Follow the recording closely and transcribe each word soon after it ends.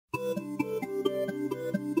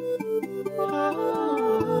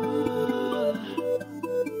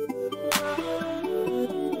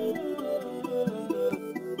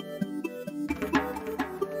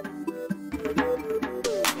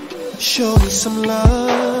show me some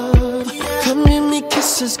love. Come give me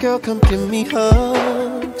kisses, girl, come give me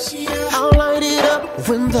hugs. I'll light it up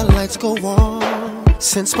when the lights go on.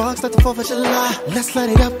 Send sparks like the 4th of July. Let's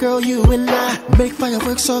light it up, girl, you and I. Make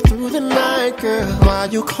fireworks all through the night, girl. While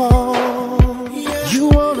you call, you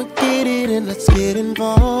wanna get it and let's get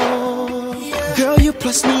involved. Girl, you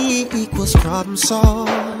plus me equals problem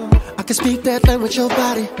solved. I can speak that language, your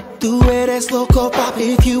body. Do it as local pop.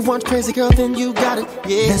 If you want crazy, girl, then you got it.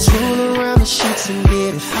 Yeah. Let's roll around the sheets and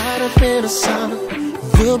get it hot up in the sauna.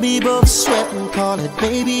 We'll be both sweating, call it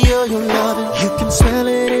baby, or your loving. You can smell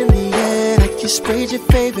it in the air like you sprayed your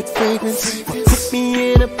favorite fragrance. Put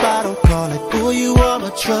me in a bottle, call it, boy, you are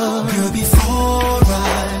my drug. Girl, before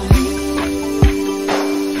I leave,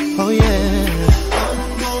 oh yeah, I'm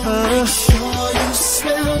gonna make sure you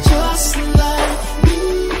smell just like me.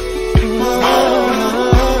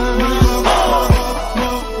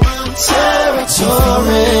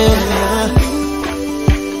 Territory.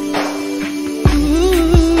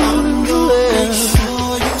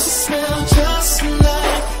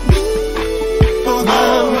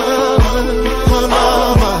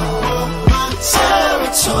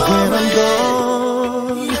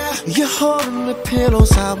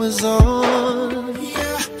 Pillows I was on.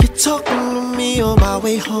 You're talking to me on my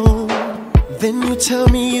way home. Then you tell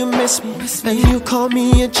me you miss me, and you call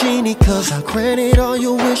me a genie, cause I granted all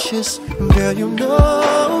your wishes. Girl, you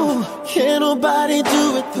know, can't nobody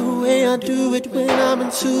do it the way I do it. When I'm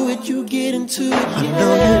into it, you get into it. I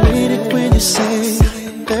know you need it when you say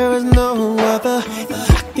there is no other.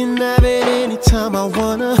 I can have it anytime I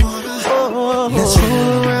wanna. Oh, let's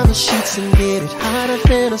roll around the sheets and get it hotter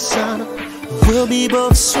than a sauna. We'll be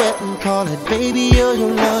both sweating, call it baby, or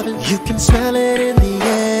your loving. You can smell it in the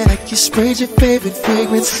air like you sprayed your favorite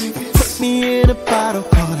fragrance. Put me in a bottle,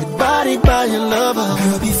 call it body by your lover.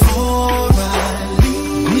 Girl, before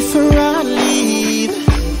I leave,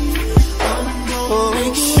 I'm gonna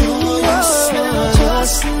make sure you smell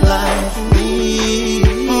just like me.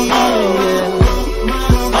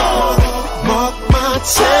 Mark my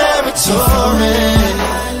territory.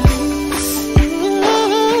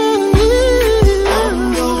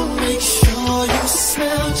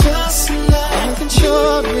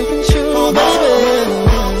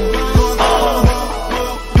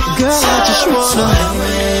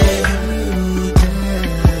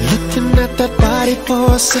 Looking at that body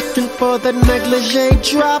for a second, for that negligee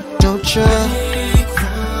drop, don't you?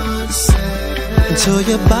 Until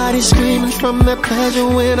your body's screaming from that pleasure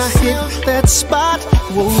when I hit that spot.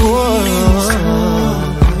 Whoa.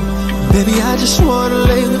 Baby, I just wanna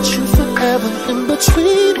lay with you forever in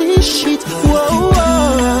between these sheets. Whoa.